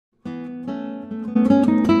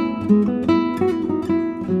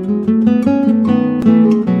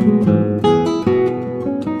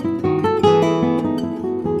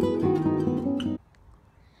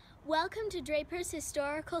to Draper's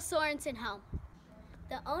historical Sorensen Home.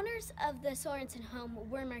 The owners of the Sorensen Home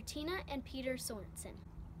were Martina and Peter Sorensen.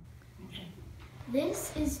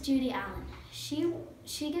 This is Judy Allen.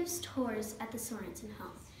 She gives tours at the Sorensen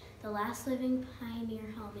Home, the last living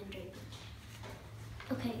pioneer home in Draper.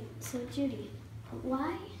 Okay, so Judy,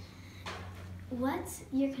 what's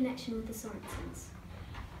your connection with the Sorensens?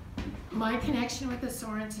 My connection with the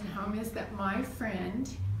Sorensen Home is that my friend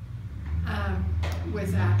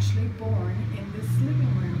was actually born in this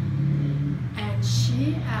living room, and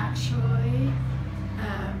she actually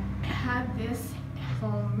had this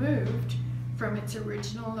home moved from its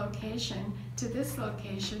original location to this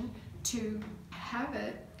location to have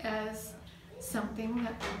it as something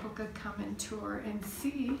that people could come and tour and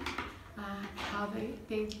see how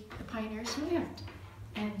the pioneers lived.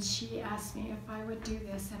 And she asked me if I would do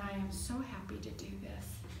this, and I am so happy to do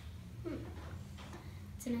this.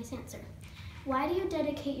 It's a nice answer. Why do you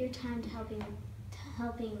dedicate your time to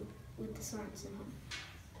helping with the Sorensen Home?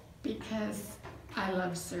 Because I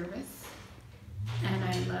love service, and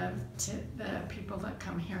I love the people that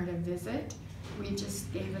come here to visit. We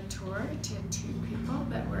just gave a tour to 2 people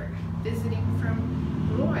that were visiting from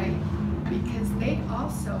Roy, because they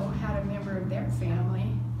also had a member of their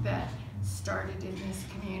family that started in this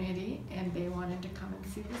community, and they wanted to come and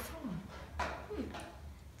see this home.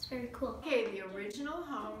 It's very cool. Okay, the original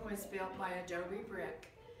home was built by Adobe Brick.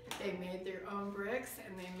 They made their own bricks,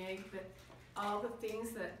 and they made all the things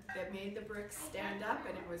that made the bricks stand up,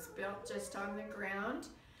 and it was built just on the ground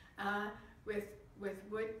with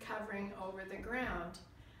wood covering over the ground.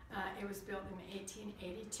 It was built in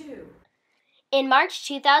 1882. In March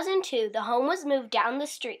 2002, the home was moved down the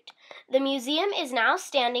street. The museum is now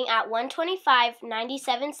standing at 125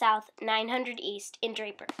 97 South 900 East in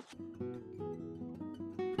Draper.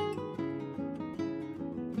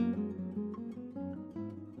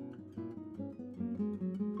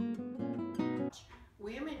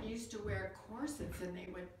 Women used to wear corsets, and they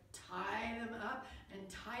would tie them up and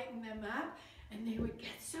tighten them up, and they would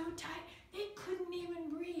get so tight they couldn't even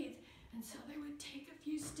breathe. And so they would take a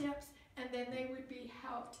few steps, and then they would be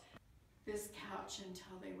helped this couch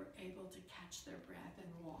until they were able to catch their breath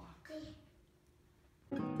and walk.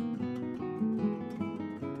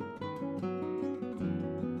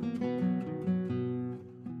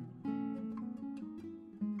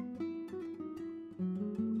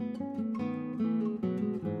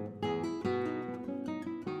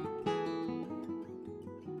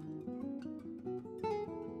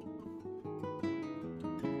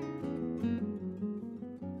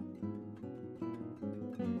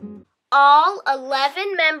 All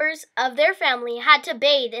 11 members of their family had to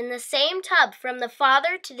bathe in the same tub, from the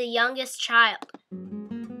father to the youngest child.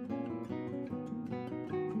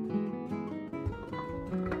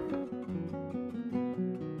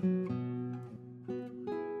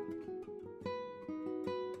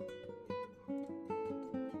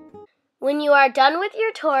 When you are done with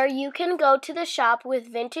your tour, you can go to the shop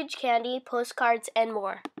with vintage candy, postcards, and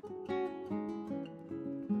more.